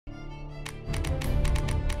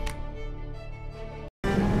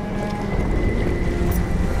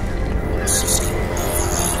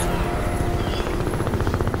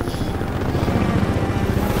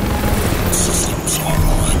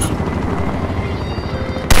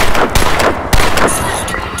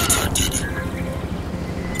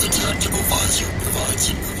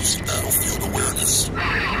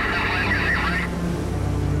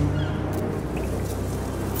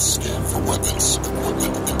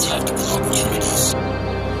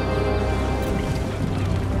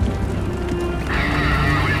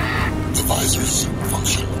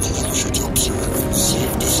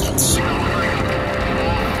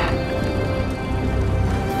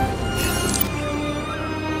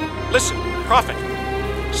Listen, Prophet.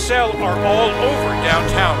 Cell are all over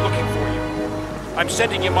downtown looking for you. I'm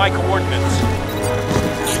sending you my coordinates.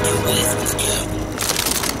 Make your way through the camp.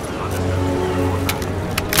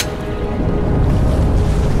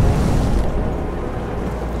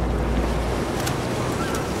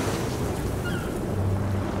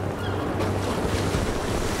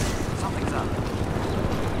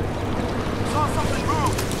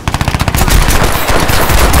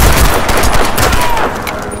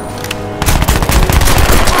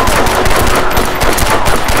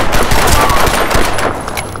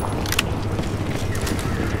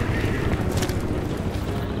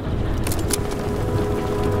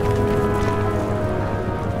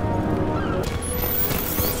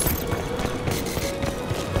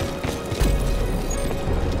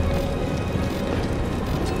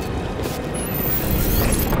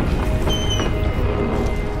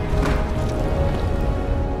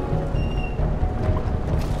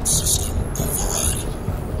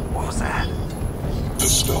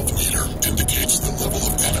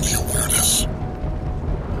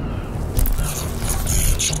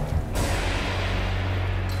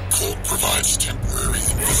 Provides temporary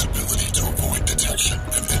invisibility to avoid detection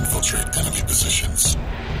and infiltrate enemy positions.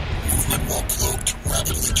 Movement while cloaked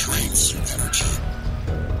rapidly drains your energy.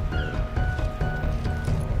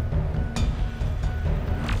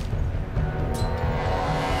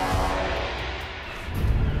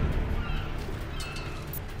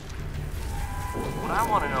 What I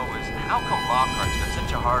want to know is, how come Lockhart's got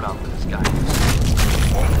such a hard-on for this guy?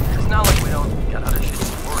 It's not like we don't got other shit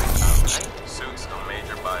to worry about, right? Suit's a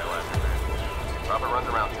major bioweapon. Robert runs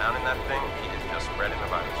around town in that thing, he is just spreading the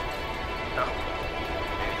virus. No.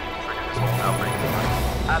 Maybe he triggered this whole outbreak.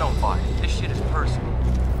 I don't buy it. This shit is personal.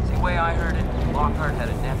 See, the way I heard it, Lockhart had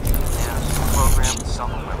a nephew in the program and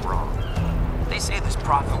something went wrong. They say this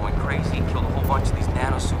Prophet went crazy and killed a whole bunch of these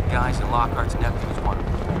nanosuit guys, and Lockhart's nephew was one of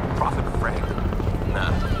them. Prophet fragged him.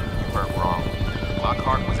 Nah, you heard wrong.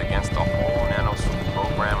 Lockhart was against the whole nanosuit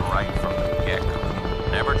program right from the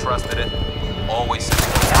get-go. Never trusted it. Always said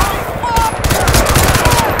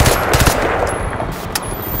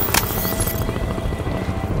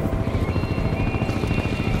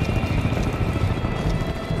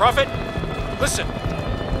Prophet, listen.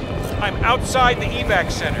 I'm outside the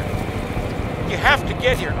evac center. You have to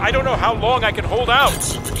get here. I don't know how long I can hold out.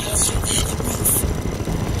 Exit the castle via the roof.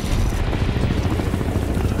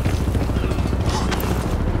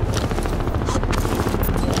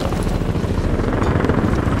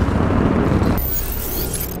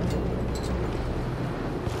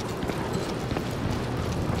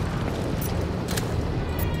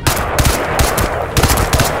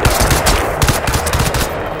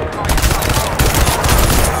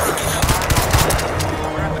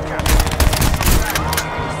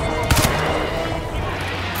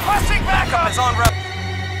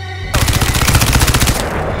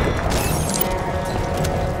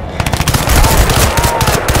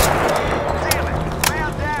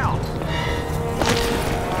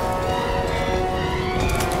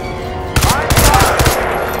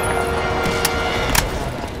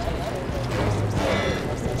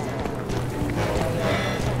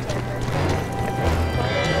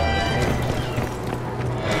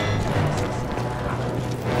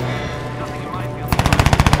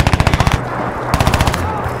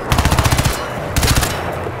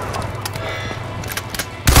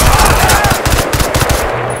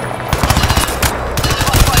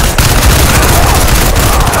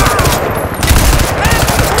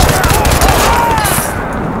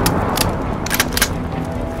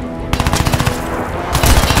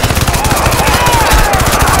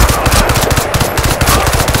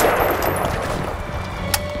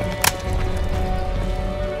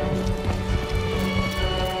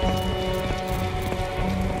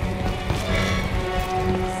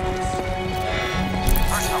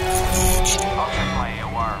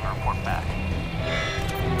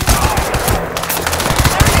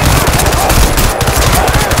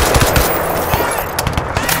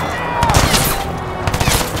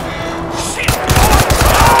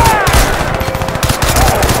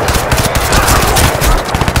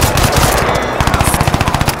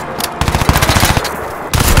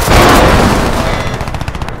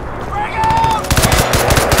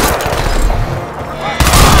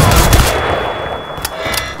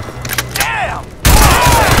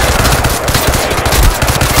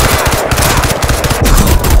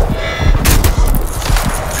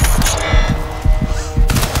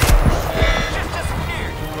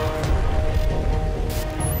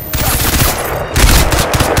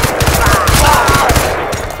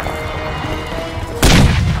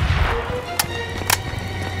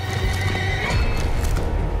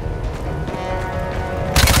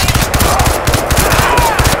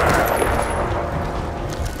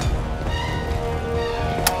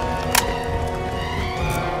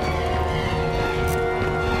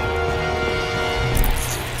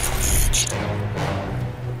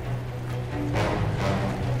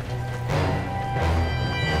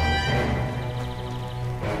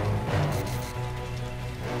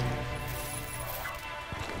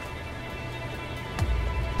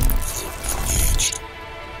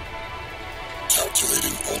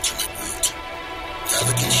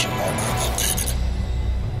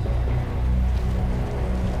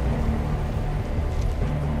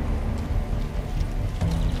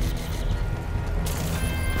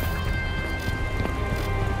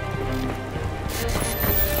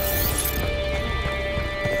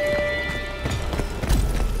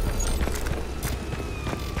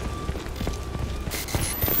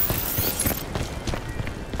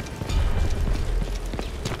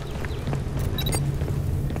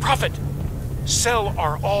 Prophet! Cell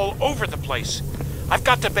are all over the place. I've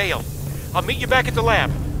got to bail. I'll meet you back at the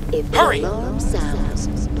lab. If Hurry! the alarm sounds,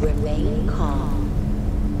 remain calm.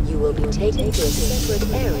 You will be taken to a separate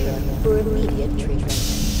area for immediate treatment.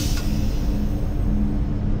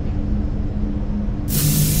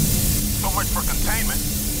 So much for containment.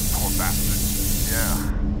 Poor bastard. Yeah.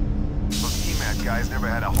 Those EMAT guys never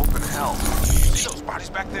had a hope in hell. See those bodies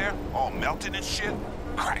back there? All melting and shit?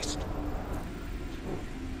 Christ.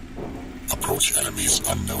 Approach enemies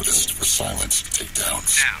unnoticed for silent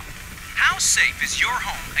takedowns. Now, how safe is your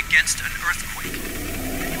home against an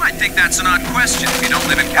earthquake? You might think that's an odd question if you don't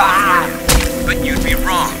live in California, but you'd be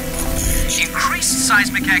wrong. Increased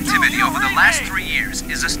seismic activity over the last 3 years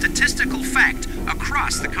is a statistical fact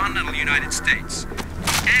across the continental United States.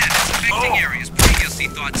 And it's affecting areas previously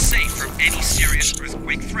thought safe from any serious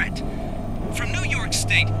earthquake threat. From New York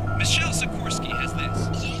State, Michelle Sikorsky has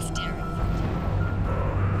this. Yes, Derek.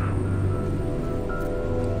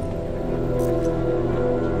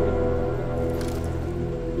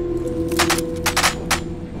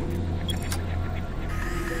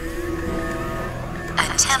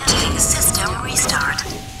 Attempting system restart.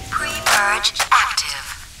 Pre-purge active.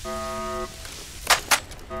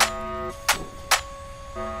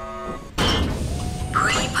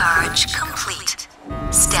 Pre-purge complete.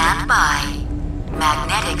 Stand by.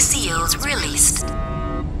 Magnetic seals released.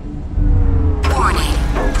 Warning.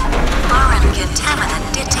 Foreign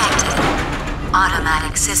contaminant detected.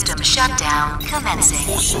 Automatic system shutdown commencing.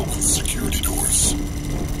 Force open security doors.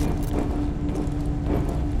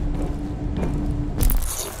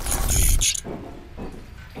 Engaged.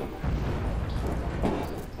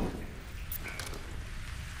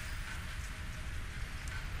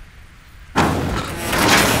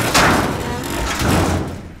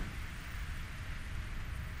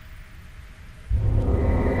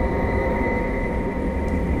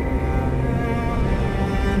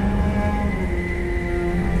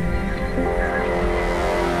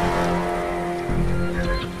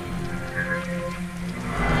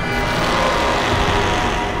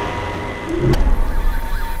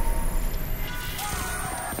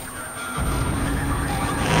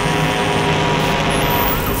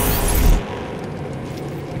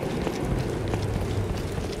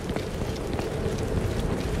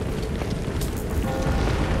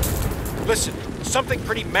 Listen, something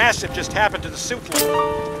pretty massive just happened to the suit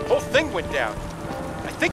line. Whole thing went down.